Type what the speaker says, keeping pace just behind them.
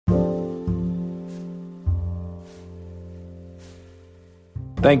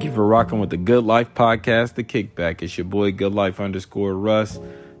Thank you for rocking with the Good Life Podcast, The Kickback. It's your boy, GoodLife_Russ.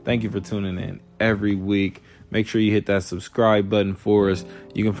 Thank you for tuning in every week. Make sure you hit that subscribe button for us.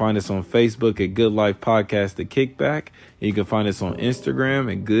 You can find us on Facebook at Good Life Podcast, The Kickback. And you can find us on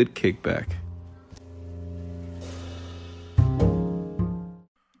Instagram at Good Kickback.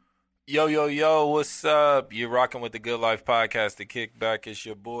 Yo, what's up? You're rocking with the Good Life Podcast, The Kickback. It's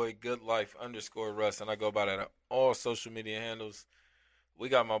your boy, GoodLife_Russ, and I go by that on all social media handles. We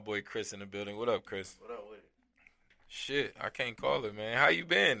got my boy Chris in the building. What up, Chris? What up with it? Shit, I can't call it, man. How you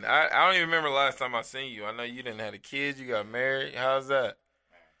been? I don't even remember the last time I seen you. I know you didn't have a kid. You got married. How's that?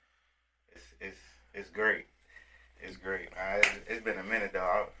 Man, it's great. It's great. It's been a minute,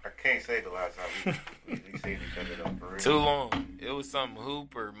 though. I can't say the last time we seen each other, though, for real. Too long. It was something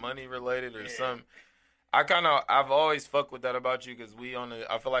hoop or money related or something. I've always fucked with that about you because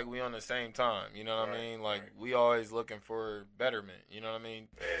I feel like we on the same time. You know what I mean? Like, we always looking for betterment. You know what I mean?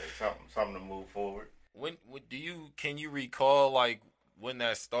 Yeah, something to move forward. Can you recall, like, when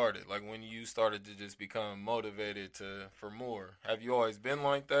that started? Like, when you started to just become motivated for more? Have you always been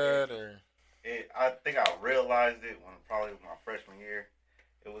like that, or? I think I realized it when probably my freshman year.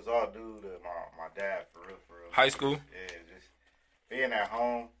 It was all due to my dad, for real. High school? Yeah, just being at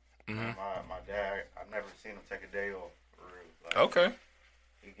home. Mm-hmm. My dad, I never seen him take a day off, for real. Like, okay.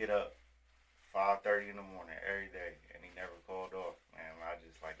 He'd get up 5:30 in the morning every day, and he never called off. Man, I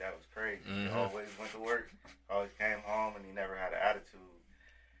just, like, that was crazy. Mm-hmm. He always went to work, always came home, and he never had an attitude.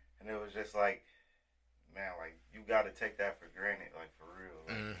 And it was just like, man, like, you got to take that for granted, like, for real.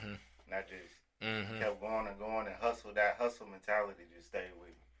 Like, and I just kept going and hustle. That hustle mentality just stayed with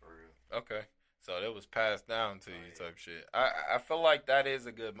me, for real. Okay. So that was passed down to you type shit. I feel like that is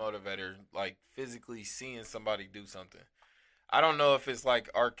a good motivator, like physically seeing somebody do something. I don't know if it's like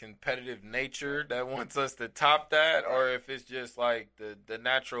our competitive nature that wants us to top that or if it's just like the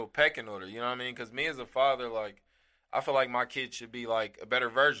natural pecking order, you know what I mean? Because me as a father, like, I feel like my kids should be like a better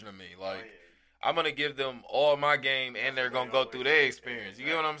version of me. Like, I'm going to give them all my game and they're going to go through their experience. You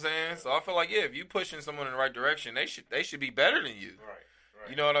get what I'm saying? So I feel like, yeah, if you pushing someone in the right direction, they should be better than you. Right.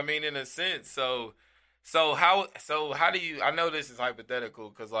 You know what I mean, in a sense. So how do you? I know this is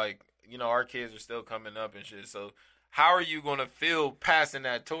hypothetical because, like, you know, our kids are still coming up and shit. So how are you gonna feel passing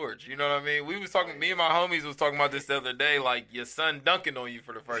that torch? You know what I mean? We was talking. Me and my homies was talking about this the other day. Like, your son dunking on you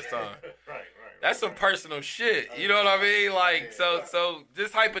for the first time. Right. That's some personal shit. You know what I mean? Like, so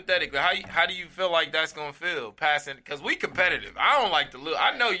just hypothetically, how do you feel like that's gonna feel passing? Because we competitive. I don't like to lose.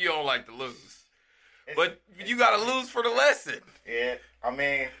 I know you don't like to lose, but you gotta lose for the lesson. Yeah. I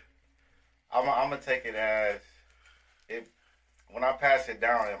mean, I'm gonna take it as when I pass it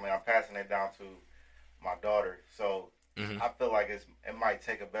down. I mean, I'm passing it down to my daughter, so I feel like it might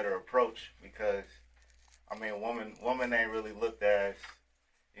take a better approach because, I mean, woman ain't really looked as,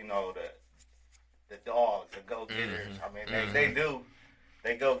 you know, the dogs, the go getters. I mean,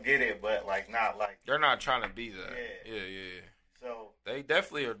 they go get it, but like not like they're not trying to be that. Yeah. So they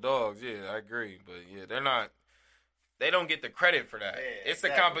definitely are dogs. Yeah, I agree, but yeah, they're not. They don't get the credit for that. Yeah, it's a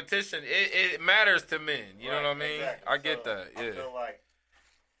competition. It matters to men. You know what I mean? Exactly. I get that. Yeah. I feel like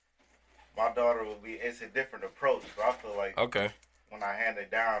my daughter it's a different approach. So I feel like when I hand it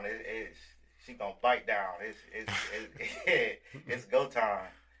down, she gonna bite down. It's go time.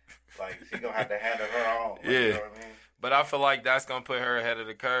 Like, she gonna have to handle her own. Like, yeah. You know what I mean? But I feel like that's gonna put her ahead of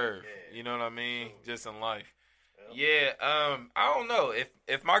the curve. Yeah. You know what I mean? Just in life. Yeah, I don't know.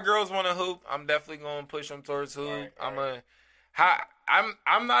 If my girls want to hoop, I'm definitely gonna push them towards hoop. Right.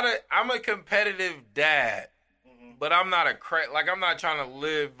 I'm a competitive dad, but I'm not I'm not trying to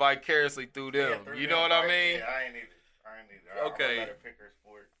live vicariously through them. You know what I mean? Yeah, I ain't either. Okay. I let her pick her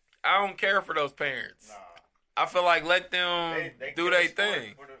sport. I don't care for those parents. Nah. I feel like let them do their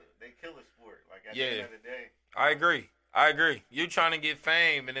thing. They kill the sport. Like, at the end of the day. I agree. You trying to get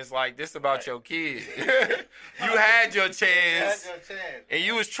fame, and it's like, this about your kid. You had your chance, and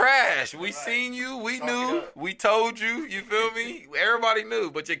you was trash. We seen you. We knew. We told you. You feel me? Everybody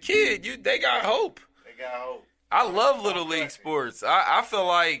knew. But your kid, they got hope. I love little league sports. I feel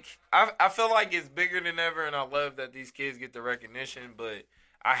like it's bigger than ever, and I love that these kids get the recognition. But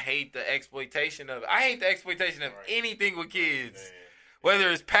I hate the exploitation of anything with kids. Yeah.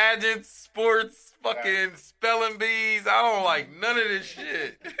 Whether it's pageants, sports, fucking spelling bees, I don't like none of this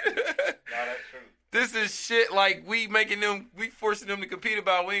shit. No, that's true. This is shit like we forcing them to compete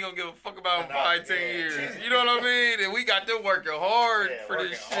about. We ain't gonna give a fuck about in 5, 10 years. You know what I mean? And we got them working hard for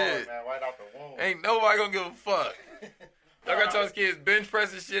this shit. Hard, man, right out the womb. Ain't nobody gonna give a fuck. Y'all got y'all kids bench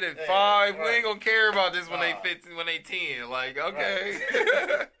pressing shit at 5. We ain't gonna care about this when they 10. Like, okay.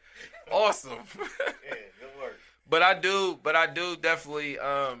 Awesome. Yeah, good work. But I do definitely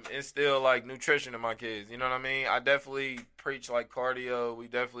instill like nutrition in my kids. You know what I mean? I definitely preach like cardio. We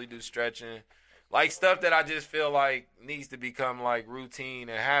definitely do stretching. Like stuff that I just feel like needs to become like routine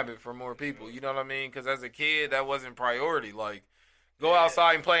and habit for more people. You know what I mean? Because as a kid, that wasn't priority. Like go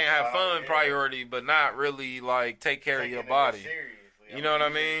outside and play and have fun priority, but not really like take care of your body. You know what I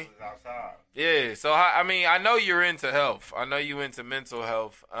mean? Yeah. So I mean, I know you're into health. I know you into mental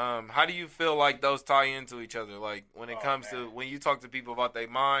health. How do you feel like those tie into each other? Like when it comes to when you talk to people about their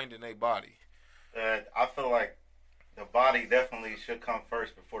mind and their body. I feel like the body definitely should come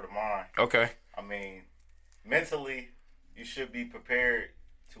first before the mind. Okay. I mean, mentally, you should be prepared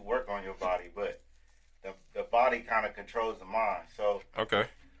to work on your body, but the body kind of controls the mind. So okay.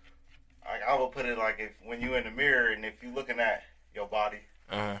 I would put it like if when you're in the mirror and if you're looking at your body,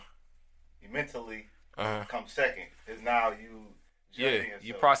 you mentally come second. Because now you judging yourself.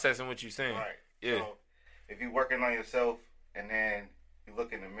 You processing what you're saying. Right. Yeah. So if you're working on yourself and then you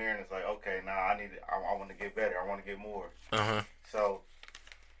look in the mirror and it's like, okay, now I want to get better. I want to get more. So,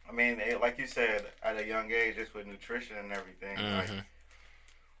 I mean, like you said, at a young age, just with nutrition and everything, like,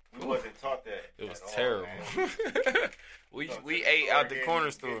 we wasn't taught that. It was terrible. we ate out the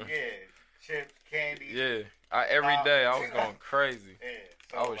corner store. Chips, candy. Yeah. Every day I was going crazy. Yeah.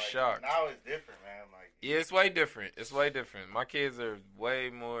 So, I was shocked. Now it's different, man. Like, yeah, it's way different. It's way different. My kids are way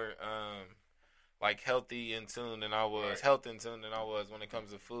more like healthy in tune than I was. Right. Health in tune than I was when it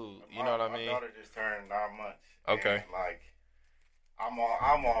comes to food. You know what I mean? My daughter just turned 9 months. Okay. And, like,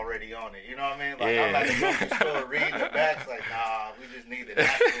 I'm already on it. You know what I mean? Like, I'm at the grocery store reading the backs like, nah, we just need the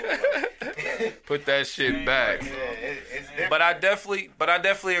natural. Put that shit back. Yeah, it's different. But I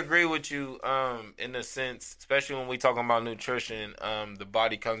definitely agree with you in the sense, especially when we talking about nutrition, the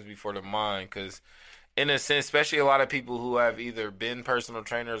body comes before the mind. Because in a sense, especially a lot of people who have either been personal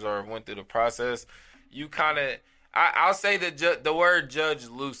trainers or went through the process, you kind of... I'll say the word judge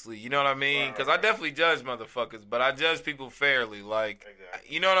loosely, you know what I mean? Because I definitely judge motherfuckers, but I judge people fairly. Like,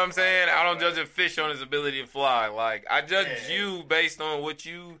 you know what I'm saying? I don't judge a fish on his ability to fly. Like, I judge you based on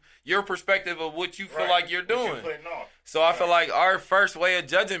your perspective of what you feel like you're doing. So I feel like our first way of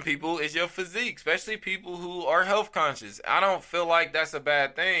judging people is your physique, especially people who are health conscious. I don't feel like that's a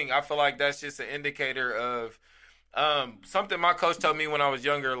bad thing. I feel like that's just an indicator of something my coach told me when I was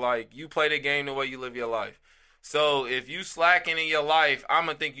younger, like, you play the game the way you live your life. So if you slacking in your life, I'm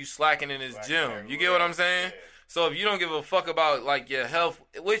going to think you slacking in this gym. You get what I'm saying? So if you don't give a fuck about, like, your health,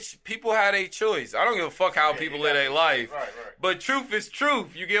 which people have a choice. I don't give a fuck how people live their life. Right. But truth is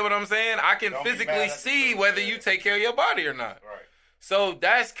truth. You get what I'm saying? I can physically see whether you take care of your body or not. Right. So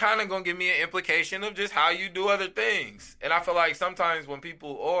that's kind of going to give me an implication of just how you do other things. And I feel like sometimes when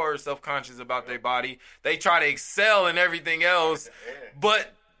people are self-conscious about their body, they try to excel in everything else.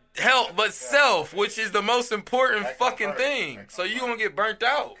 But... self, which is the most important fucking thing. So you gonna get burnt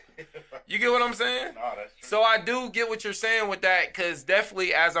out. You get what I'm saying? No, that's true. So I do get what you're saying with that, because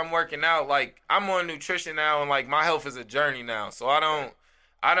definitely as I'm working out, like, I'm on nutrition now, and like my health is a journey now. So I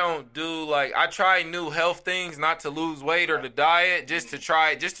don't do, like, I try new health things, not to lose weight or to diet, just to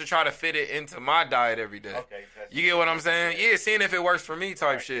try to fit it into my diet every day. Okay, you get what I'm saying? Yeah, seeing if it works for me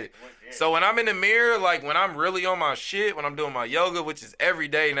type shit. So when I'm in the mirror, like when I'm really on my shit, when I'm doing my yoga, which is every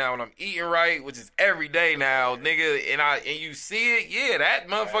day now, when I'm eating right, which is every day now, nigga, and you see it, yeah, that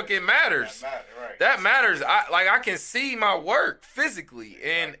motherfucking matters. That matters. I can see my work physically,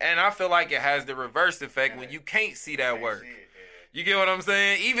 and I feel like it has the reverse effect when you can't see that work. You get what I'm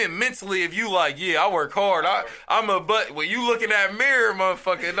saying? Even mentally, if you like, yeah, I work hard. But when you look in that mirror,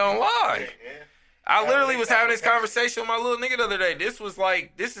 motherfucker, don't lie. I literally was having this conversation with my little nigga the other day. This is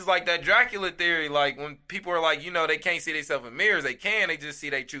like that Dracula theory. Like when people are like, you know, they can't see themselves in mirrors. They can. They just see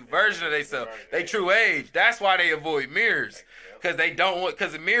their true version of themselves. They true age. That's why they avoid mirrors. Because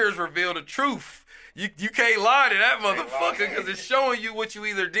the mirrors reveal the truth. You can't lie to that motherfucker because it's showing you what you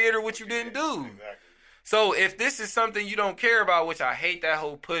either did or what you didn't do. So if this is something you don't care about, which I hate that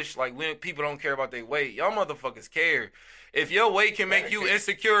whole push, like when people don't care about their weight, y'all motherfuckers care. If your weight can make you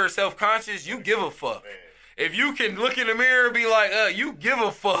insecure or self-conscious, you give a fuck. If you can look in the mirror and be like, you give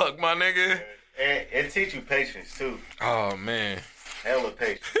a fuck, my nigga. And it teach you patience, too. Oh, man. Hella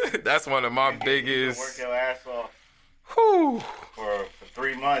patience. That's one of my biggest... You work your ass off for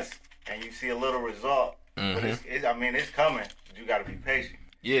 3 months, and you see a little result. But it's coming. But you got to be patient.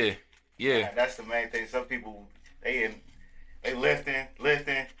 Yeah. And that's the main thing. Some people, they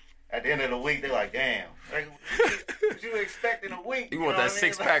lifting. At the end of the week, they're like, damn. What you expect in a week? You want that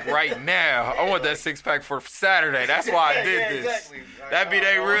six-pack right now. I want that six-pack for Saturday. That's why I did this. Exactly. That'd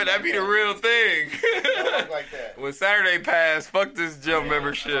be the real thing. Like that. When Saturday pass, fuck this gym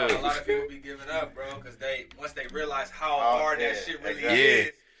membership. A lot of people be giving up, bro, because once they realize how hard that shit really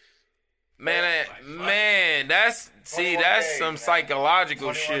is. Man, that's some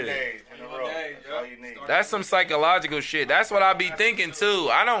psychological shit. That's some psychological shit. That's what I be thinking too.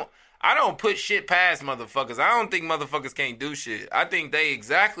 I don't put shit past motherfuckers. I don't think motherfuckers can't do shit. I think they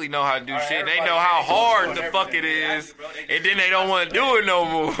exactly know how to do shit. They know how hard the fuck it is, and then they don't want to do it no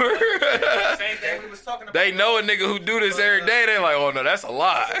more. Same thing we was talking about. They know a nigga who do this every day. They like, oh no, that's a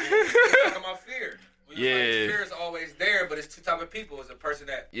lot. We talking about fear. Yeah. Fear is always there, but it's two type of people. It's a person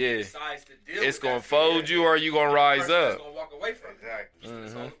that decides to deal with it's gonna fold you, or you gonna rise up. It's gonna walk away from it. Exactly. That's what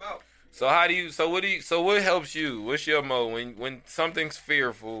it's all about. So what helps you? What's your mode when something's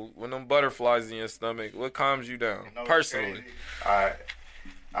fearful, when them butterflies in your stomach? What calms you down personally? I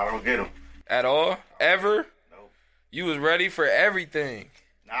don't get them at all. Ever? Nope. You was ready for everything.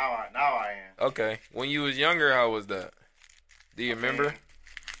 Now I am. Okay. When you was younger, how was that? Do you remember?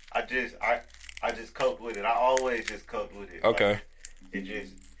 I just coped with it. I always just coped with it. Okay. Like,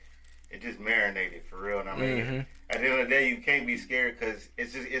 it just marinated for real. And I mean, at the end of the day, you can't be scared because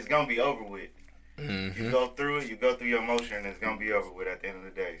it's gonna be over with. You go through it, you go through your emotion, and it's gonna be over with at the end of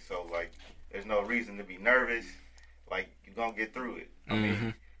the day. So like, there's no reason to be nervous. Like, you're gonna get through it. I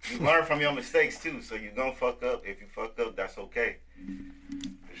mean, you learn from your mistakes too. So you're gonna fuck up. If you fuck up, that's okay.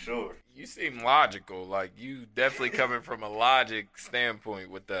 For sure. You seem logical. Like, you definitely coming from a logic standpoint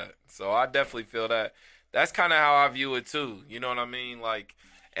with that. So I definitely feel that. That's kind of how I view it too. You know what I mean? Like,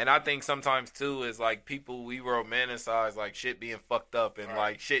 and I think sometimes too is like people, we romanticize like shit being fucked up and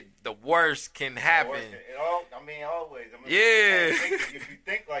like shit, the worst can happen. Always. Yeah. If you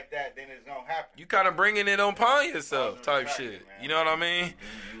think like that, then it's gonna happen. You kind of bringing it upon yourself type shit. Man. You know what I mean?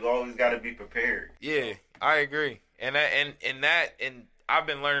 You always got to be prepared. Yeah, I agree. And I've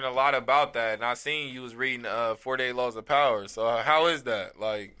been learning a lot about that. And I seen you was reading 4-Day Laws of Power. So how is that?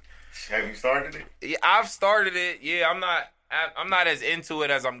 Like, have you started it? Yeah, I've started it. Yeah, I'm not as into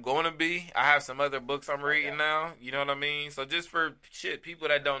it as I'm going to be. I have some other books I'm reading now. You know what I mean? So just for people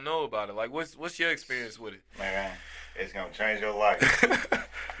that don't know about it, like what's your experience with it? Man, it's going to change your life.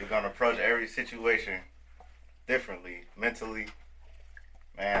 You're going to approach every situation differently, mentally.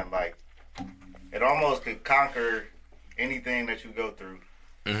 Man, like, it almost could conquer anything that you go through.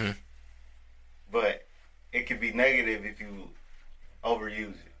 But it could be negative if you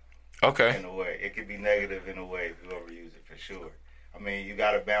overuse it. Okay. In a way. It could be negative in a way if you overuse it, for sure. I mean, you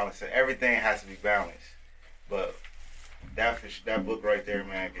got to balance it. Everything has to be balanced. But that book right there,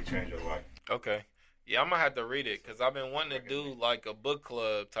 man, can change your life. Okay. Yeah, I'm going to have to read it because I've been wanting to do like a book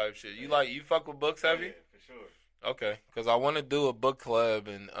club type shit. You fuck with books, have you? Yeah, for sure. Okay. Because I want to do a book club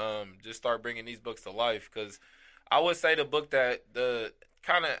and just start bringing these books to life because I would say the book that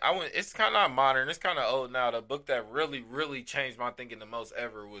it's kind of modern. It's kind of old now. The book that really, really changed my thinking the most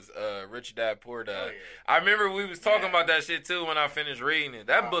ever was Rich Dad Poor Dad. Oh, yeah. I remember we was talking about that shit too when I finished reading it.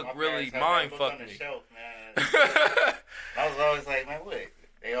 That book really mind fucked me. Shelf, man. I was always like, man, what?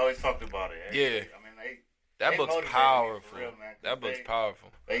 They always talked about it. Yeah. I mean, that book's powerful. Real, man, that book's powerful.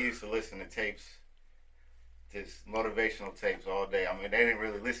 They used to listen to tapes, just motivational tapes all day. I mean, they didn't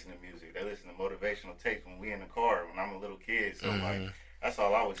really listen to music. They listened to motivational tapes when we in the car when I'm a little kid. So like. That's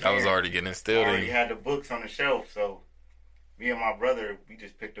all I was hearing. I was already getting instilled in. I already had the books on the shelf, so me and my brother, we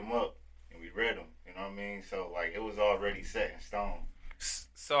just picked them up and we read them. You know what I mean? So, like, it was already set in stone.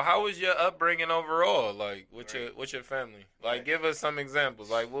 So, how was your upbringing overall, like, with your family? Like, give us some examples.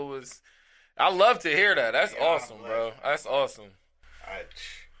 Like, what was... I love to hear that. That's awesome, bro. That's awesome.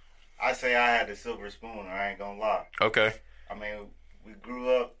 I say I had the silver spoon, I ain't gonna lie. Okay. I mean, we grew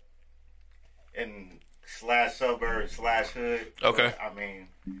up in... /suburb /hood. Okay.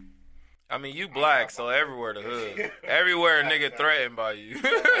 I mean, you black, so everywhere the hood. Everywhere a nigga threatened by you.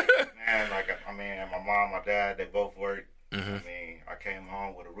 Man, my mom, my dad, they both worked. I mean, I came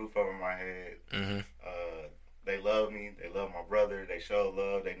home with a roof over my head. They love me. They love my brother. They show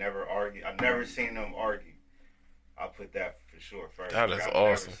love. They never argue. I never seen them argue. I'll put that for sure first. That is awesome.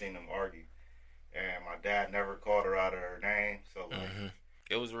 I've never seen them argue. And my dad never called her out of her name. So, like...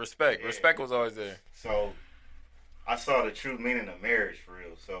 It was respect. Yeah. Respect was always there. So, I saw the true meaning of marriage for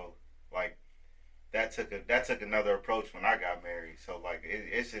real. So, like, that took another approach when I got married. So, like,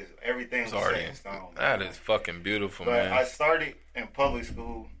 it's just everything was set in stone. That is fucking beautiful, but man. I started in public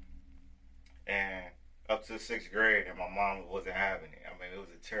school and up to 6th grade, and my mom wasn't having it. I mean, it was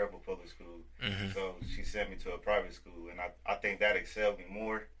a terrible public school. So she sent me to a private school, and I think that excelled me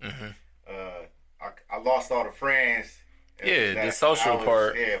more. I lost all the friends. Yeah, the social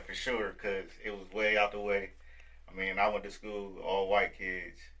part. Yeah, for sure, because it was way out the way. I mean, I went to school, all white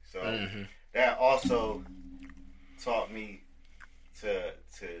kids. So that also taught me to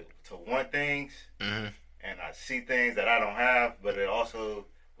want things, Mm-hmm. and I see things that I don't have, but it also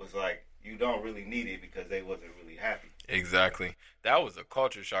was like you don't really need it because they wasn't really happy. Exactly. That was a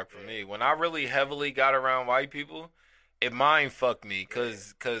culture shock for me. When I really heavily got around white people, it mind fucked me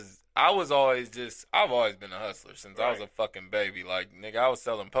cause I've always been a hustler since I was a fucking baby. Like, nigga, I was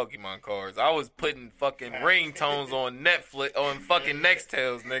selling Pokemon cards. I was putting fucking ringtones on Netflix, on fucking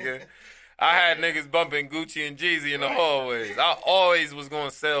Nextels, nigga. I had niggas bumping Gucci and Jeezy in the hallways. I always was going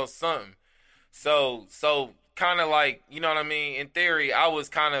to sell something. So kind of like, you know what I mean? In theory, I was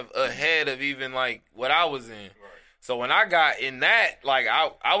kind of ahead of even like what I was in. So when I got in that, like,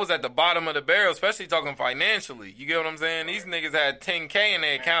 I was at the bottom of the barrel, especially talking financially. You get what I'm saying? These niggas had $10K in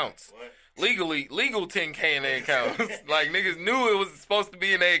their accounts. Legal $10K in their accounts. Like, niggas knew it was supposed to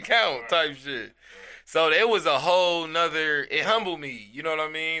be in their account type shit. So it was a whole nother, it humbled me. You know what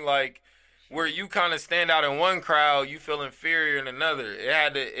I mean? Like, where you kind of stand out in one crowd, you feel inferior in another.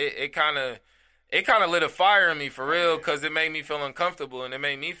 It kind of lit a fire in me for real because it made me feel uncomfortable and it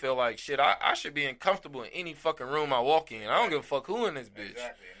made me feel like, shit, I should be comfortable in any fucking room I walk in. I don't give a fuck who in this bitch.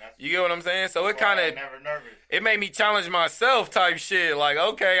 Exactly. You get what I'm saying? So it kind of, it made me challenge myself type shit. Like,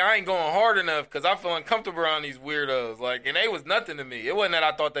 okay, I ain't going hard enough because I feel uncomfortable around these weirdos. Like, and they was nothing to me. It wasn't that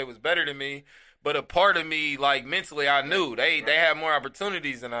I thought they was better than me, but a part of me, like, mentally, I knew they had more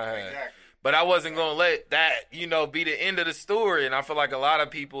opportunities than I had. Exactly. But I wasn't going to let that, you know, be the end of the story. And I feel like a lot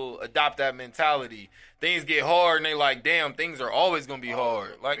of people adopt that mentality. Things get hard and they like, damn, things are always going to be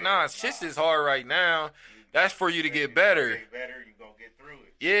hard. Like, nah, shit's just hard right now. That's for you to get better. You're going to get through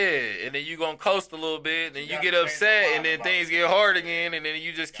it. Yeah, and then you going to coast a little bit, then you get upset, and then things get hard again, and then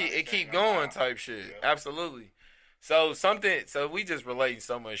you just keep going type shit. Absolutely. So we just relating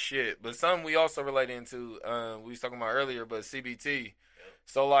so much shit. But something we also relate into, we was talking about earlier, but CBT.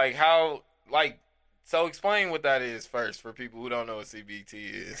 So, like, so explain what that is first for people who don't know what CBT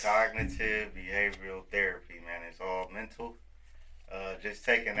is. Cognitive behavioral therapy, man. It's all mental. Just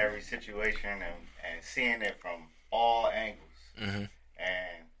taking every situation and seeing it from all angles. Mm-hmm.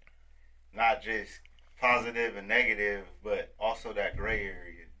 And not just positive and negative, but also that gray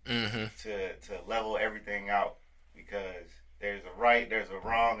area to level everything out. Because there's a right, there's a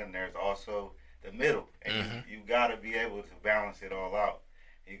wrong, and there's also the middle. And you got to be able to balance it all out.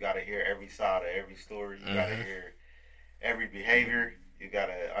 You got to hear every side of every story. You got to hear every behavior. You got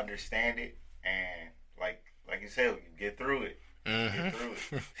to understand it. And like you said, you get through it. Get through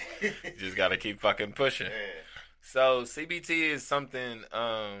it. You just got to keep fucking pushing. Yeah. So CBT is something.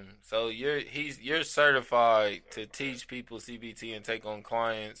 So you're certified to teach people CBT and take on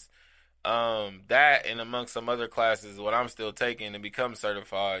clients. That and amongst some other classes, what I'm still taking to become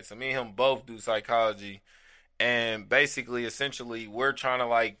certified. So me and him both do psychology. And basically, essentially, we're trying to,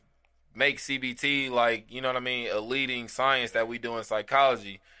 like, make CBT, like, you know what I mean, a leading science that we do in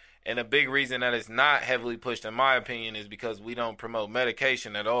psychology. And a big reason that it's not heavily pushed, in my opinion, is because we don't promote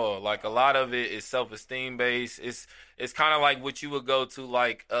medication at all. Like, a lot of it is self-esteem based. It's kind of like what you would go to,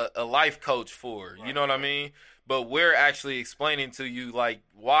 like, a life coach for. You know what I mean? But we're actually explaining to you, like,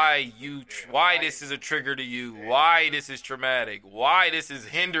 why this is a trigger to you, why this is traumatic, why this is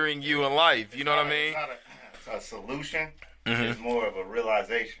hindering you in life. You know what I mean? A solution is more of a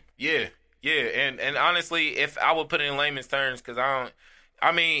realization. Yeah, and honestly, if I would put it in layman's terms, because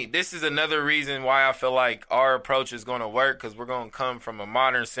this is another reason why I feel like our approach is going to work, because we're going to come from a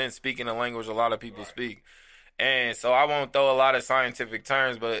modern sense, speaking a language a lot of people speak. And so I won't throw a lot of scientific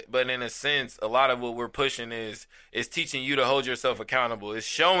terms, but in a sense, a lot of what we're pushing is teaching you to hold yourself accountable. It's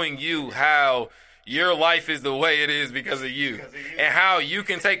showing you how your life is the way it is because of you. And how you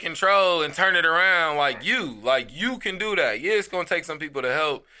can take control and turn it around like you can do that. Yeah, it's going to take some people to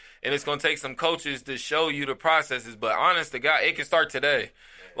help, and it's going to take some coaches to show you the processes, but honest to God, it can start today.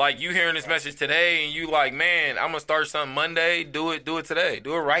 Like, you hearing this message today and you like, man, I'm going to start something Monday, do it today.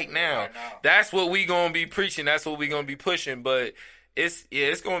 Do it right now. That's what we going to be preaching. That's what we going to be pushing, but it's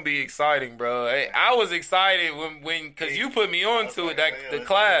going to be exciting, bro. I was excited when cuz you put me on to it, the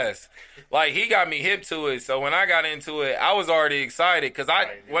class. Like, he got me hip to it. So when I got into it, I was already excited cuz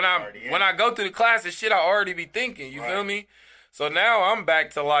when I go through the class, the shit I already be thinking, you feel me? So now I'm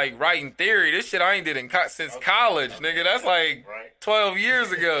back to, like, writing theory. This shit I ain't did since college, nigga. That's like 12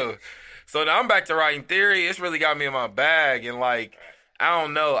 years ago. So now I'm back to writing theory. It's really got me in my bag, and, like, I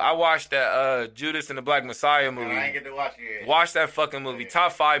don't know. I watched that Judas and the Black Messiah movie. I ain't get to watch it yet. Watch that fucking movie.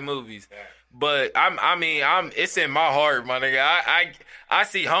 Top 5 movies. But it's in my heart, my nigga. I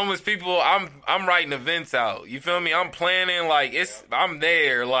see homeless people. I'm writing events out. You feel me? I'm planning, like, I'm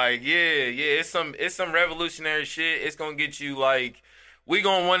there. Like, yeah. It's some revolutionary shit. It's gonna get you, like, we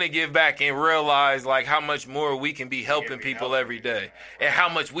gonna want to give back and realize like how much more we can be helping people every day, and how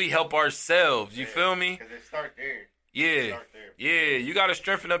much we help ourselves. You feel me? Because it start there. Yeah, yeah. You gotta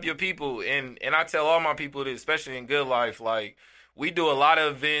strengthen up your people, and I tell all my people this, especially in Good Life, like we do a lot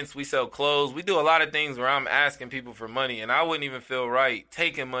of events, we sell clothes, we do a lot of things where I'm asking people for money, and I wouldn't even feel right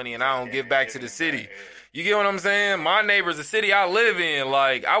taking money and I don't give back to the city. You get what I'm saying? My neighbor's the city I live in.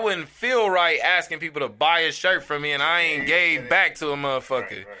 Like, I wouldn't feel right asking people to buy a shirt from me and I ain't gave back to a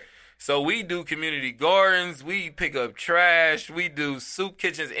motherfucker. Right. So we do community gardens. We pick up trash. We do soup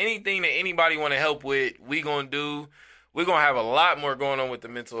kitchens. Anything that anybody want to help with, we going to do. We're going to have a lot more going on with the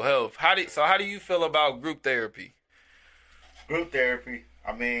mental health. How do you feel about group therapy? Group therapy,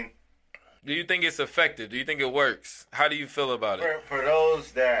 I mean. Do you think it's effective? Do you think it works? How do you feel about it? For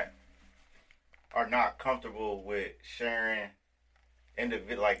those that are not comfortable with sharing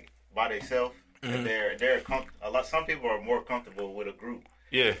like by themselves. Mm-hmm. Some people are more comfortable with a group.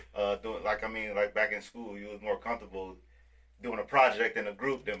 Yeah. Like back in school, you was more comfortable doing a project in a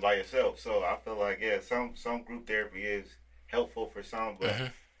group than by yourself. So I feel like some group therapy is helpful for some, but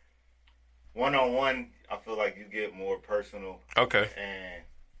one-on-one, I feel like you get more personal. Okay. And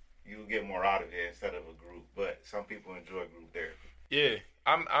you get more out of it instead of a group. But some people enjoy group therapy. Yeah.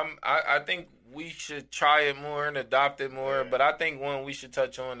 I think we should try it more and adopt it more, but I think one we should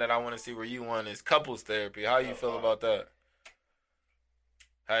touch on that I want to see where you want is couples therapy. How you feel about that?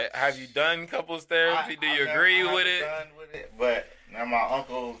 Have you done couples therapy? Do you agree with it? Done with it, but now my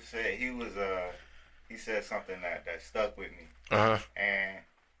uncle said he said something that stuck with me. And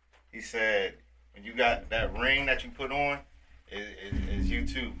he said when you got that ring that you put on, is you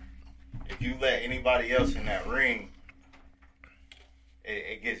too. If you let anybody else in that ring,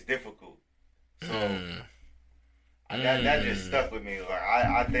 it gets difficult. So that just stuck with me. Like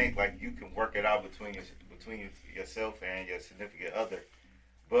I think like you can work it out between yourself and your significant other,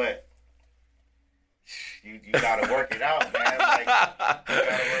 but you gotta work it out, man. Like,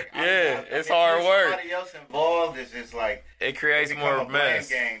 it's hard work. Somebody else involved is just like it creates more mess.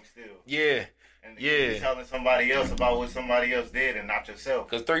 Game still. Yeah. And you're telling somebody else about what somebody else did and not yourself.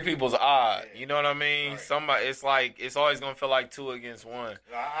 Because 3 people's odd. Yeah. You know what I mean? Right. Somebody, it's like, it's always going to feel like 2 against 1.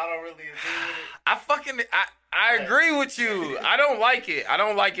 I don't really agree with it. I agree with you. I don't like it. I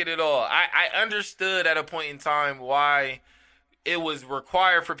don't like it at all. I understood at a point in time why it was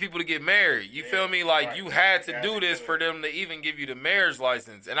required for people to get married. You feel me? Like, you had to do this for them to even give you the marriage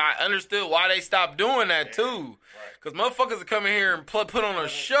license. And I understood why they stopped doing that, too. Because motherfuckers are coming here and put on a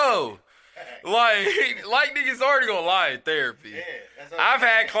show. Like niggas already gonna lie in therapy. Yeah, I've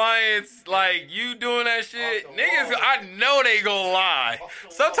had clients like you doing that shit. Niggas, I know they gonna lie.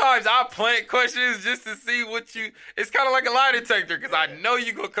 Sometimes I plant questions just to see what you. It's kind of like a lie detector because I know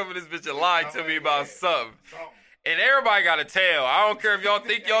you gonna come in this bitch and lie to me about something. And everybody got a tail. I don't care if y'all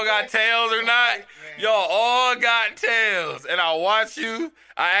think y'all got tails or not. Y'all all got tails. And I watch you.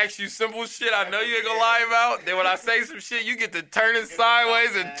 I ask you simple shit I know you ain't gonna lie about. Then when I say some shit, you get to turning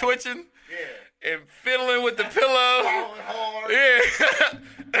sideways and twitching. Yeah. And fiddling with the pillow. Yeah.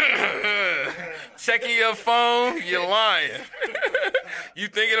 Checking your phone, you're lying. You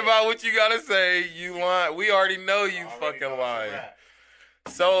thinking about what you gotta say, you lying. We already know you fucking lying.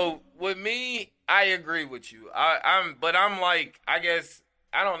 So with me, I agree with you. I'm like, I guess,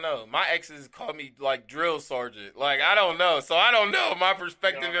 I don't know. My exes call me like drill sergeant. Like, I don't know. So I don't know my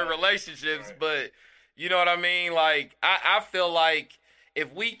perspective in relationships, but you know what I mean? Like, I feel like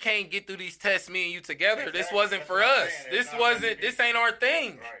if we can't get through these tests, me and you together, this wasn't for us. This ain't our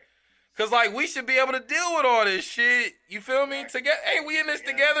thing. Cause like we should be able to deal with all this shit. You feel me? Together, ain't we in this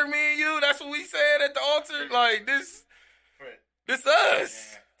together, me and you? That's what we said at the altar. Like this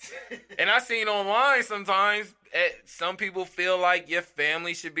us. And I seen online sometimes. Some people feel like your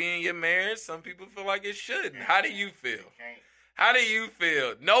family should be in your marriage. Some people feel like it shouldn't. How do you feel? How do you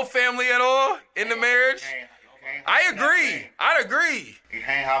feel? No family at all in the marriage? I agree. I'd agree. You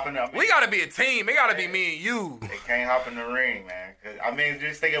can't hop in the ring. We gotta be a team. It gotta be me and you. They can't hop in the ring, man. Cause, I mean,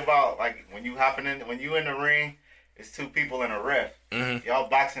 just think about like when you in the ring, it's 2 people in a ref. Mm-hmm. Y'all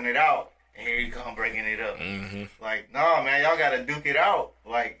boxing it out, and here you come breaking it up. Mm-hmm. Like, no, man, y'all gotta duke it out.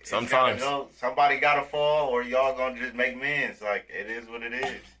 Like sometimes somebody gotta fall, or y'all gonna just make men's. Like it is what it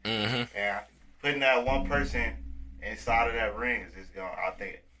is. Mm-hmm. And putting that one person inside of that ring is just gonna. I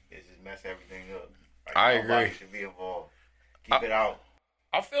think it's just mess everything up. Like, I agree. Nobody should be involved. Keep it out.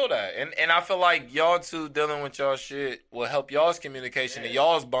 I feel that. And I feel like y'all two dealing with y'all shit will help y'all's communication and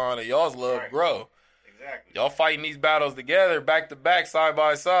y'all's bond and y'all's love grow. Exactly. Y'all fighting these battles together, back to back, side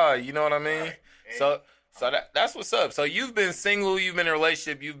by side. You know what I mean? Right. So that's what's up. So you've been single, you've been in a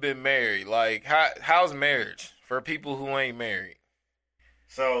relationship, you've been married. Like, how's marriage for people who ain't married?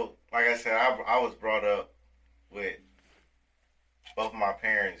 So, like I said, I was brought up with both of my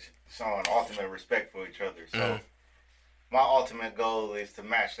parents showing ultimate respect for each other. So, my ultimate goal is to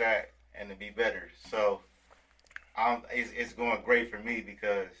match that and to be better. So, it's going great for me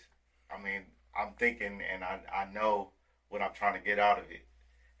because, I mean, I'm thinking and I know what I'm trying to get out of it.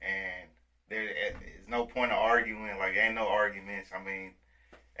 And there's no point of arguing. Like, ain't no arguments. I mean,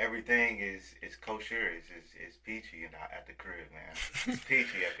 everything is kosher. It's peachy at the crib, man. It's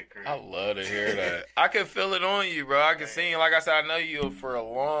peachy at the crib. I love to hear that. I can feel it on you, bro. I can see you. Like I said, I know you for a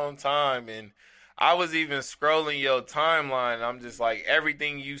long time, and I was even scrolling your timeline. And I'm just like,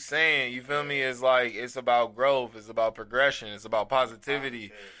 everything you saying, you feel me, is like, it's about growth. It's about progression. It's about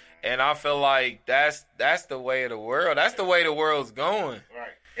positivity. And I feel like that's the way of the world. That's the way the world's going.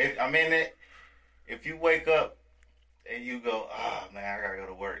 Right. If you wake up and you go, oh, man, I got to go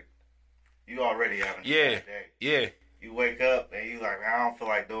to work, you already having a bad day. Yeah. You wake up and you like, man, I don't feel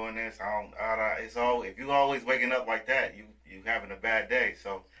like doing this. If you always waking up like that, you having a bad day.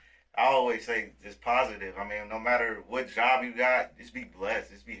 So I always say just positive. I mean, no matter what job you got, just be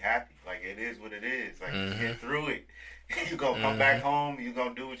blessed. Just be happy. Like, it is what it is. Like, get through it. You gonna come back home, you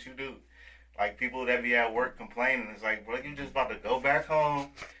gonna do what you do. Like, people that be at work complaining, it's like, bro, you just about to go back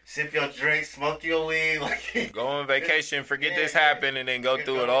home, sip your drink, smoke your weed, like, go on vacation, forget this happened, and then go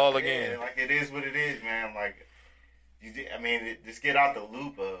through it all again. Like, it is what it is, man. Like, just get out the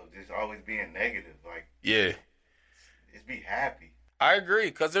loop of just always being negative. Like, just be happy. I agree,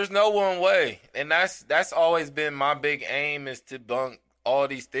 because there's no one way, and that's always been my big aim, is to debunk all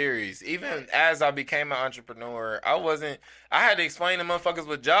these theories. Even as I became an entrepreneur, I had to explain to motherfuckers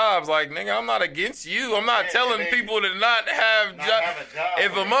with jobs, like, nigga, I'm not against you. I'm not telling people to not have jobs.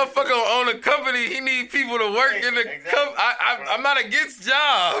 If a motherfucker own a company, he need people to work in the company. I'm not against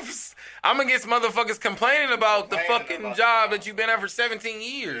jobs. I'm against motherfuckers complaining about the fucking job that you've been at for 17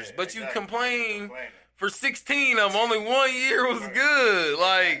 years, but you complain for 16 of them. Only 1 year was good.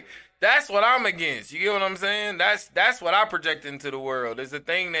 Like, that's what I'm against. You get what I'm saying? That's what I project into the world. It's a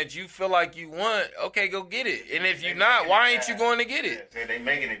thing that you feel like you want. Okay, go get it. And if you're not, why ain't you going to get it? They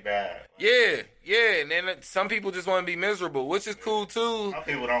making it bad. Yeah. And then some people just want to be miserable, which is cool too. Some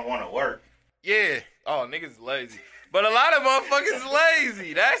people don't want to work. Yeah. Oh, niggas is lazy. But a lot of motherfuckers is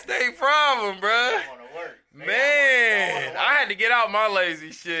lazy. That's their problem, bruh. They don't want to work. Man, I had to get out my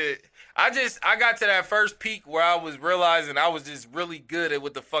lazy shit. I got to that first peak where I was realizing I was just really good at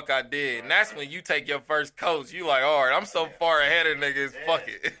what the fuck I did. And that's when you take your first coach. You like, all right, I'm so far ahead of niggas, fuck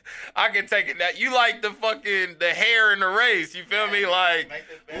it. I can take it. That you like the hair in the race. You feel me? Like,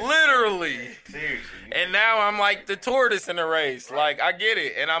 literally. Seriously. And now I'm like the tortoise in the race. Like, I get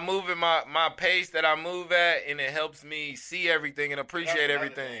it. And I'm moving my pace that I move at, and it helps me see everything and appreciate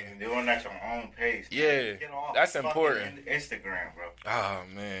everything. Doing that your own pace. Yeah. That's important. Instagram, bro. Oh,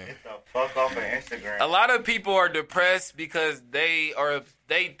 man. Get the fuck off of Instagram. A lot of people are depressed because they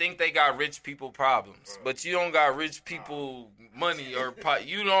think they got rich people problems, but you don't got rich people money or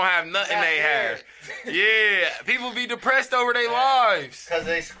you don't have nothing they have. Yeah, people be depressed over their lives because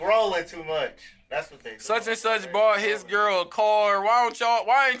they scrolling too much. That's what they do. Such and such bought his girl a car. Why ain't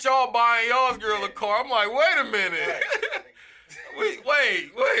y'all buying y'all's girl a car? I'm like, wait a minute. Wait,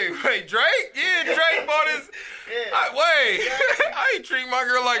 Drake? Yeah, Drake bought his. I ain't treat my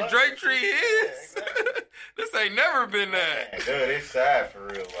girl like Drake treat his. This ain't never been that. Dude, it's sad for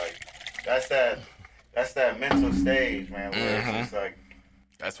real. Like, that's that mental stage, man. Where it's just like,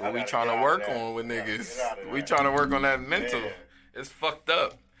 that's what we trying to work on with niggas. We trying to work on that mental. It's fucked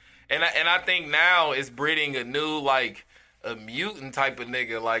up, and I think now it's breeding a new like. A mutant type of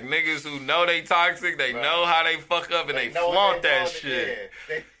nigga, like niggas who know they toxic, they know how they fuck up, and they flaunt that shit.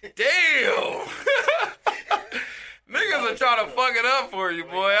 Damn, niggas are trying to fuck it up for you,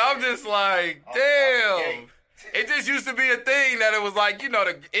 boy. I'm just like, damn. It just used to be a thing that it was like, you know,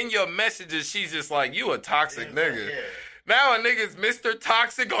 in your messages, she's just like, you a toxic nigga. Now a nigga's Mr.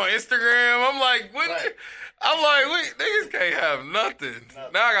 Toxic on Instagram. I'm like, niggas can't have nothing.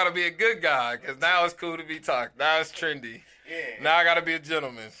 Now I gotta be a good guy, because now it's cool to be toxic. Now it's trendy. Now I gotta be a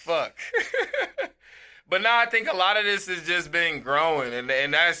gentleman. Fuck. But now I think a lot of this has just been growing,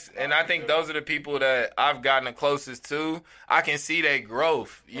 and I think those are the people that I've gotten the closest to. I can see their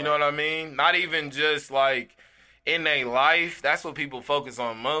growth. You know what I mean? Not even just like in their life. That's what people focus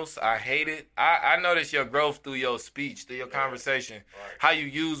on most. I hate it. I notice your growth through your speech, through your conversation, how you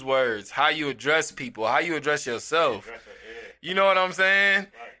use words, how you address people, how you address yourself. You know what I'm saying? Right.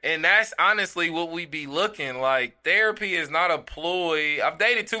 And that's honestly what we be looking like. Therapy is not a ploy. I've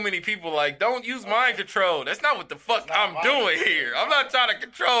dated too many people like, don't use mind control. That's not what the fuck I'm doing here. I'm not trying to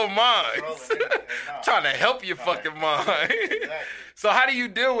control minds. I'm trying to help your fucking mind. Exactly. So how do you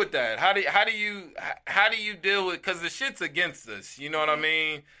deal with that? How do you deal with, because the shit's against us. You know what I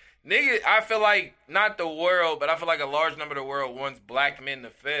mean? Nigga, I feel like, not the world, but I feel like a large number of the world wants black men to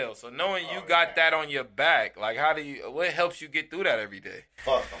fail. So knowing you got that on your back, like what helps you get through that every day?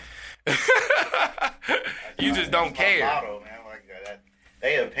 Fuck them. You just don't care. My motto, man. Like that,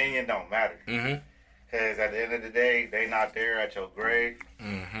 their opinion don't matter. Mm-hmm. Cause at the end of the day, they not there at your grave.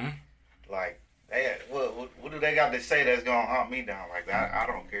 Mm-hmm. Like, what do they got to say that's gonna hunt me down? Like that, I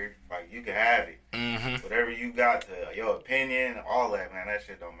don't care. Like, you can have it. Mm-hmm. Whatever you got to your opinion, all that, man. That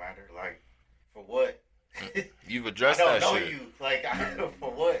shit don't matter. Like, for what? You've addressed I that don't know shit. you. Like,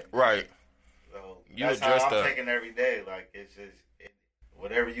 for what? Right. So You that's addressed how I'm that. taking every day. Like, it's just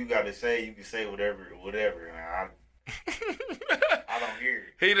whatever you got to say, you can say whatever. Man, I don't hear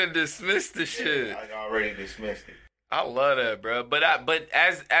it. He done dismissed the shit. Yeah, I already dismissed it. I love that, bro. But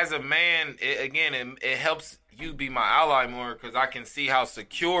as a man, it helps you be my ally more because I can see how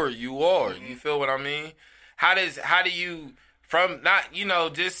secure you are. Mm-hmm. You feel what I mean? How do you from not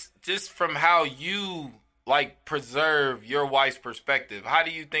just from how you like preserve your wife's perspective? How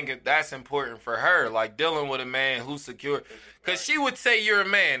do you think that's important for her? Like dealing with a man who's secure, because she would say you're a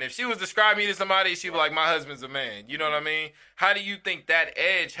man. If she was describing you to somebody, she'd be like, my husband's a man. You know what I mean? How do you think that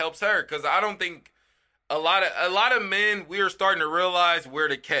edge helps her? Because I don't think. A lot of men, we are starting to realize where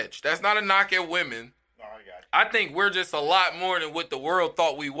to catch. That's not a knock at women. No, I got you. I think we're just a lot more than what the world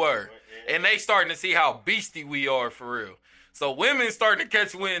thought we were. And they starting to see how beastie we are for real. So women starting to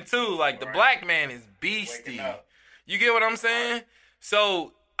catch wind too. Like the black man is beastie. You get what I'm saying?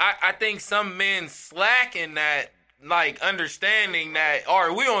 So I think some men slack in that, like understanding that, all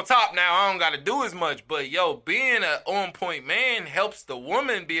right, we on top now, I don't got to do as much. But yo, being an on point man helps the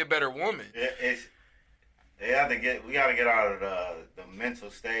woman be a better woman. We got to get out of the mental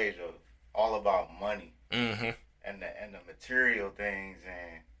stage of all about money Mm-hmm. and the material things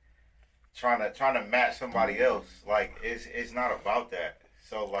and trying to match somebody else. Like it's not about that.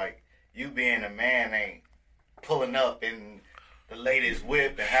 So like you being a man ain't pulling up in the latest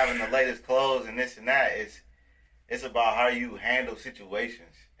whip and having the latest clothes and this and that. It's about how you handle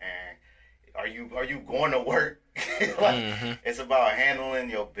situations and are you going to work? Like, it's about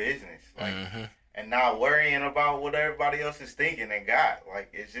handling your business. Like. And not worrying about what everybody else is thinking and got. Like,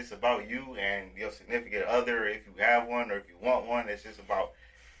 it's just about you and your significant other, if you have one or if you want one. It's just about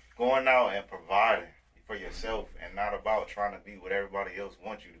going out and providing for yourself and not about trying to be what everybody else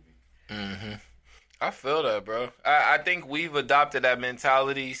wants you to be. Mm-hmm. I feel that, bro. I think we've adopted that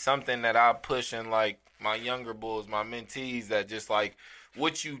mentality, something that I push in, like, my younger bulls, my mentees, that just, like,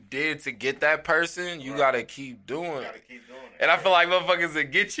 what you did to get that person, you got to keep doing. You got to keep doing it. And I feel like motherfuckers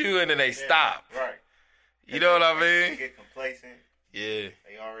that get you and then they stop. Right. You know what I They mean? get complacent. Yeah.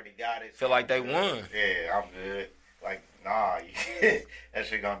 They already got it. Feel like they won. Yeah, I'm good. Like, nah, that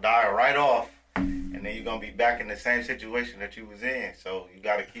shit gonna die right off. And then you're gonna be back in the same situation that you was in. So you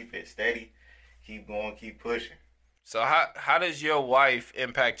gotta keep it steady, keep going, keep pushing. So how does your wife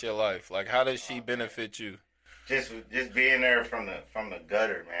impact your life? Like, how does she benefit you? Just being there from the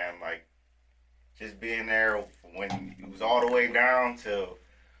gutter, man. Like, just being there when you was all the way down to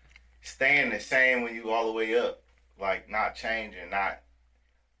staying the same when you all the way up. Like, not changing, not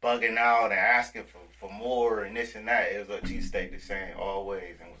bugging out and asking for more and this and that. It was like she stayed the same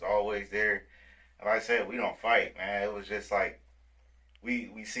always and was always there. And like I said, we don't fight, man. It was just like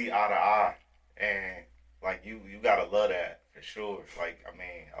we see eye to eye. And like you gotta love that for sure. Like, I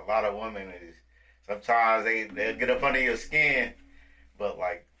mean, a lot of women is sometimes they'll get up under your skin, but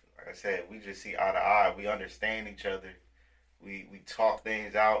like I said, we just see eye to eye. We understand each other. We talk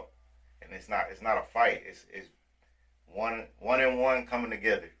things out, and it's not a fight. It's one and one coming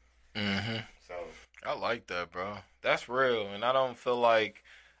together. Mm-hmm. So I like that, bro. That's real, and I don't feel like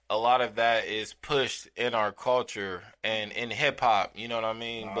a lot of that is pushed in our culture and in hip hop. You know what I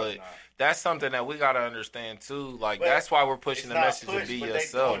mean? No, but that's something that we gotta understand too. Like, but that's why we're pushing the message to be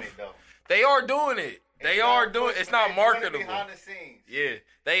yourself. They are doing it. They are doing it. It's not marketable. Behind the scenes. Yeah,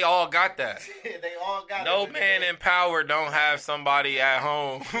 they all got that. They all got No it. man in power don't have somebody at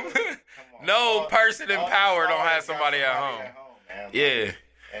home. on. No person in all power the don't have stars somebody got at home. man. Yeah.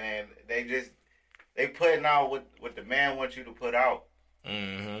 And then they putting out what the man wants you to put out.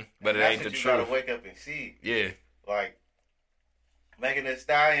 Mm-hmm. But And it ain't the that's what you truth. gotta wake up and see. Yeah. Like, Megan Thee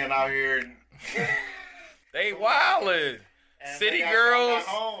Stallion out here. They wildin'. and City they got girls.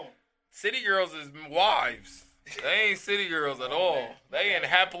 something at home. City girls is wives. They ain't city girls at all. They in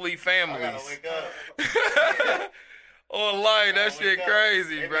happily families. I gotta wake up. Oh, like that shit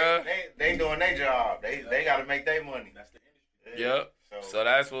crazy, bro. They doing their job. They gotta make their money. That's the industry. Yep. So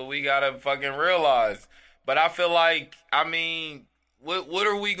that's what we gotta fucking realize. But I feel like, I mean, what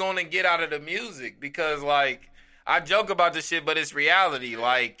are we gonna get out of the music? Because like, I joke about this shit, but it's reality.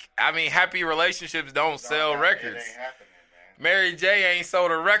 Like, I mean, happy relationships don't sell records. It ain't happening, man. Mary J ain't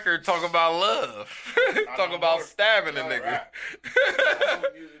sold a record talking about love. Talking about stabbing a nigga.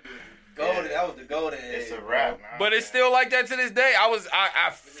 That was the golden age. It's a rap, man. But it's still like that to this day.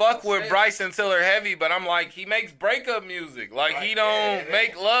 I fuck with Bryson Tiller heavy, but I'm like, he makes breakup music. Like, he don't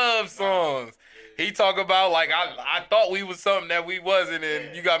make love songs. He talk about, like, I thought we was something that we wasn't,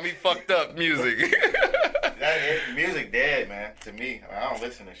 and you got me fucked up music. Music dead, man, to me. I don't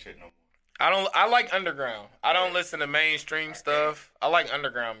listen to shit no more. I like underground. I don't listen to mainstream stuff. I like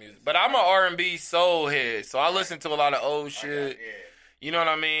underground music. But I'm an R&B soul head, so I listen to a lot of old shit. You know what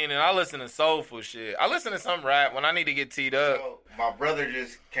I mean? And I listen to soulful shit. I listen to some rap when I need to get teed up. So, my brother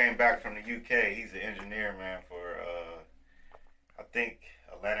just came back from the UK. He's an engineer, man, for, I think,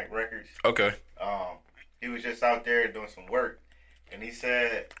 Atlantic Records. Okay. He was just out there doing some work. And he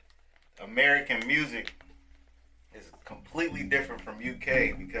said American music is completely different from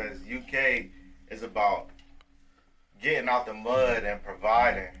UK because UK is about getting out the mud and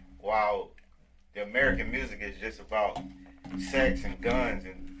providing, while the American music is just about sex and guns,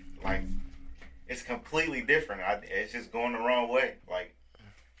 and like it's completely different. It's just going the wrong way. Like,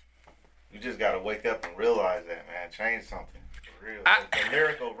 you just gotta wake up and realize that, man. Change something for real. The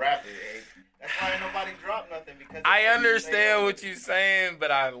lyrical rap is. That's why ain't nobody dropped nothing, because I understand what you're saying, but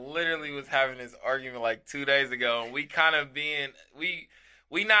I literally was having this argument like 2 days ago, and we kind of we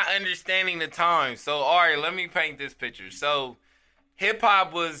not understanding the time. So, all right, let me paint this picture. So, hip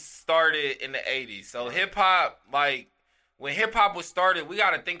hop was started in the 80s. So, hip hop, like, when hip hop was started, we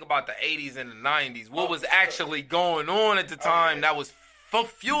got to think about the 80s and the 90s. What was actually going on at the time that was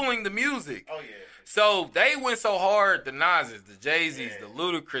fueling the music. Oh, yeah. So they went so hard, the Nas's, the Jay-Z's, the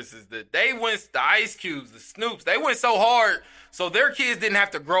Ludacris's, the Ice Cubes, the Snoops. They went so hard, so their kids didn't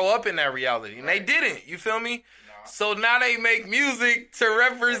have to grow up in that reality, and they didn't. You feel me? No. So now they make music to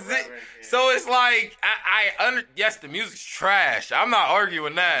represent. So it's like yes, the music's trash. I'm not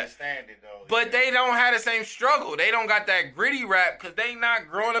arguing that. I understand it though. But they don't have the same struggle. They don't got that gritty rap because they not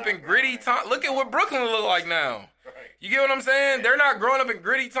growing up in gritty time. Look at what Brooklyn look like now. You get what I'm saying? They're not growing up in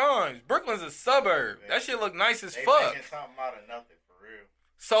gritty times. Brooklyn's a suburb. That shit look nice as fuck. Making something out of nothing, for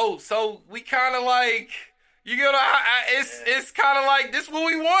real. So we kind of like, you get what it's kind of like, this what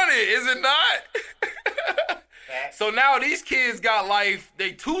we wanted, is it not? So now these kids got life,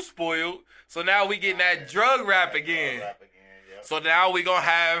 they too spoiled. So now we getting that drug rap again. So now we gonna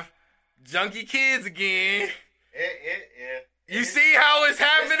have junkie kids again. You see how it's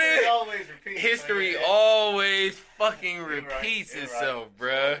happening? History always fucking repeats itself,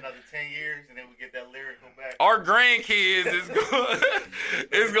 bruh. Another 10 years, and then we get that lyrical back. Our grandkids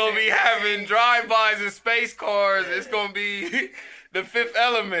is going to be having drive-bys in space cars. It's going to be The Fifth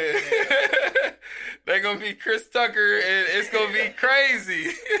Element. They're going to be Chris Tucker, and it's going to be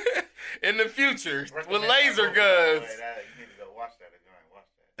crazy in the future with laser guns.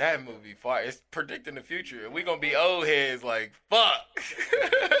 That movie fire. It's predicting the future. And we gonna be old heads like, fuck.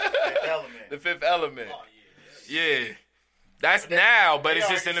 The Fifth Element. Oh, yeah. That's now, but it's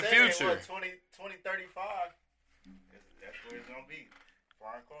just in the future. 2035. That's where it's gonna be.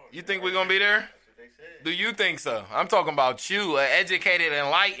 Foreign cars. You think we're gonna be there? That's what they said. Do you think so? I'm talking about you, an educated,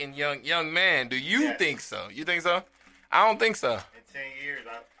 enlightened young man. Do you think so? You think so? I don't think so. In 10 years,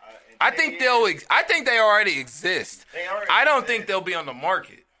 I think they already exist. I don't think they'll be on the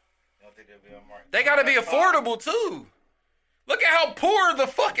market. They gotta be affordable too. Look at how poor the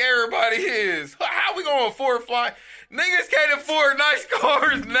fuck everybody is. How we gonna afford flying? Niggas can't afford nice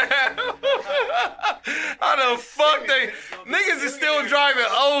cars now. How the fuck they? Niggas is still driving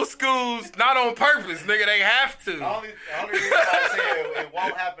old schools, not on purpose, nigga. They have to. The only reason I say it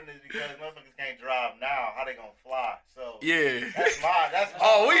won't happen is because motherfuckers can't drive now. How they gonna fly? So yeah, that's my.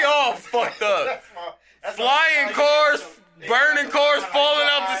 Oh, we all fucked up. That's flying cars, burning cars, falling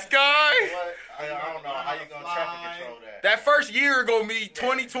out the sky. I don't know how you gonna traffic control that. That first year gonna be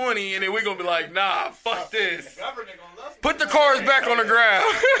 2020, and then we gonna be like, nah, fuck this. Put the cars back on the ground.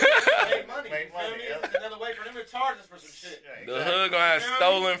 Make money. That's another way for them to charge us for some shit. The hood gonna have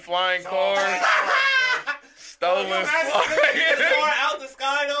stolen flying cars. Stolen flying. Out the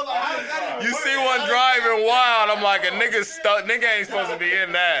sky though. Like, you see one driving wild. I'm like, a nigga stuck. Nigga ain't supposed to be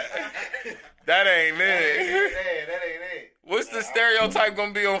in that. That ain't it. That ain't it. What's the stereotype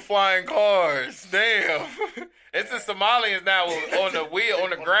gonna be on flying cars? Damn. It's the Somalians now on the wheel,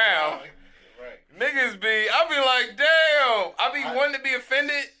 on the ground. Niggas I be like, damn. I be wanting to be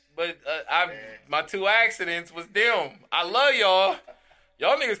offended, but my 2 accidents was them. I love y'all.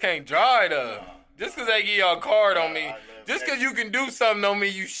 Y'all niggas can't drive though. Just cause they give y'all a card on me. Just cause you can do something on me,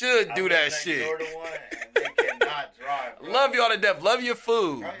 you should do that shit. They cannot drive, bro. Love y'all to death. Love your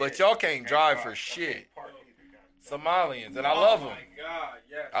food, but y'all can't drive for shit. Somalians, and I love them. Oh my God,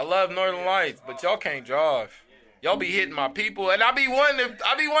 yes. I love Northern Lights, but y'all can't drive. Y'all be hitting my people, and I be wanting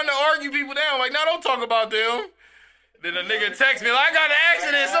to argue people down. Like, no, don't talk about them. Then a nigga text me like, I got an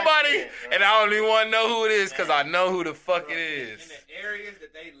accident, somebody, and I don't even want to know who it is because I know who the fuck it is. In the areas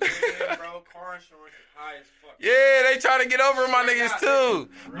that they live in, bro, car insurance is high as fuck. Yeah, they try to get over my niggas too,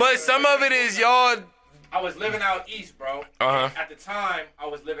 but some of it is y'all. I was living out east, bro. At the time, I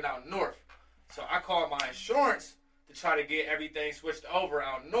was living out north, so I called my insurance to try to get everything switched over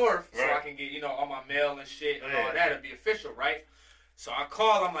out north so I can get, all my mail and shit and all that and be official, right? So I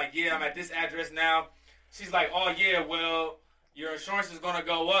called, I'm like, yeah, I'm at this address now. She's like, oh yeah, well, your insurance is gonna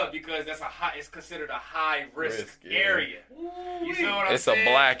go up because it's considered a high risk area. You feel what I'm It's saying?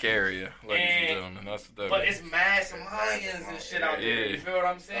 a black area, ladies and gentlemen. That's what that But is. it's mad Somalians and shit out there. You feel what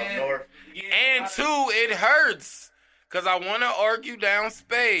I'm saying? North. And two, it hurts. Cause I wanna argue down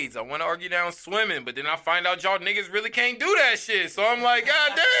spades. I wanna argue down swimming, but then I find out y'all niggas really can't do that shit. So I'm like,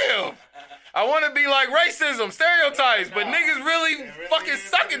 God damn. I wanna be like racism, stereotypes, but niggas really fucking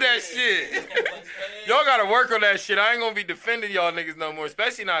suck at that shit. Y'all gotta work on that shit. I ain't gonna be defending y'all niggas no more,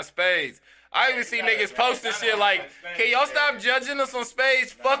 especially not spades. I even see niggas posting shit like, can y'all stop judging us on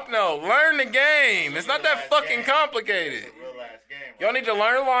spades? Fuck no. Learn the game. It's not that fucking complicated. Y'all need to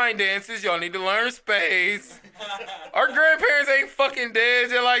learn line dances. Y'all need to learn spades. Our grandparents ain't fucking dead.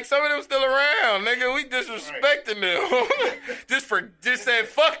 They're like, some of them still around. Nigga, we disrespecting them. just saying,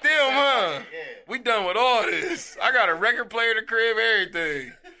 fuck them, huh? We done with all this. I got a record player in the crib,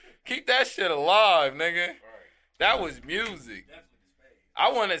 everything. Keep that shit alive, nigga. That was music. I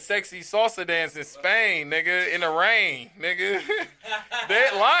want a sexy salsa dance in Spain, nigga, in the rain, nigga.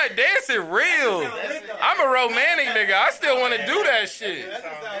 That line dancing real. I'm a romantic nigga. I still want to do that shit.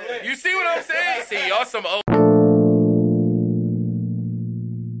 You see what I'm saying? See, y'all some old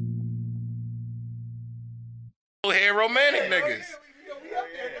head romantic niggas.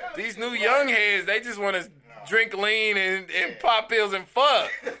 These new young heads, they just want to drink lean and pop pills and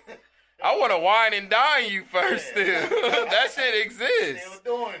fuck. I want to wine and dine you first still. That shit exists.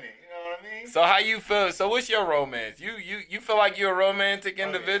 Still doing it, you know what I mean? So how you feel? So what's your romance? You feel like you're a romantic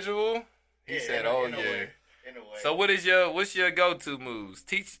individual? He said, "Oh yeah." In a way. So what's your go-to moves?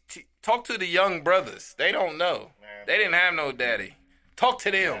 Talk to the young brothers. They don't know. Man. They didn't have no daddy. Talk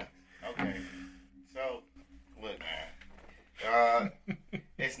to them. Okay. So, look, man.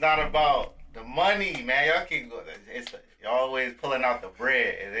 It's not about the money, man. Y'all keep going. Y'all always pulling out the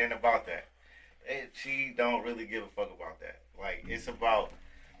bread. It ain't about that. She don't really give a fuck about that. Like, it's about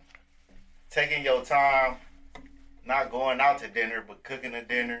taking your time, not going out to dinner, but cooking a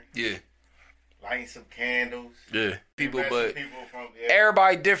dinner. Yeah. Lighting some candles. Yeah. People From,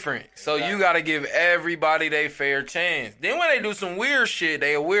 everybody different. So you gotta give everybody their fair chance. Then when they do some weird shit,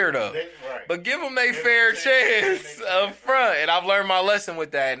 they a weirdo. Right. But give them their fair chance up front. And I've learned my lesson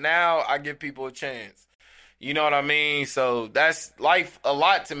with that. Now I give people a chance. You know what I mean? So that's life. A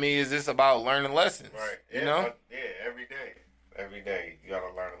lot to me is just about learning lessons. Right. You know? Yeah, every day. Every day you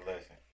gotta learn a lesson.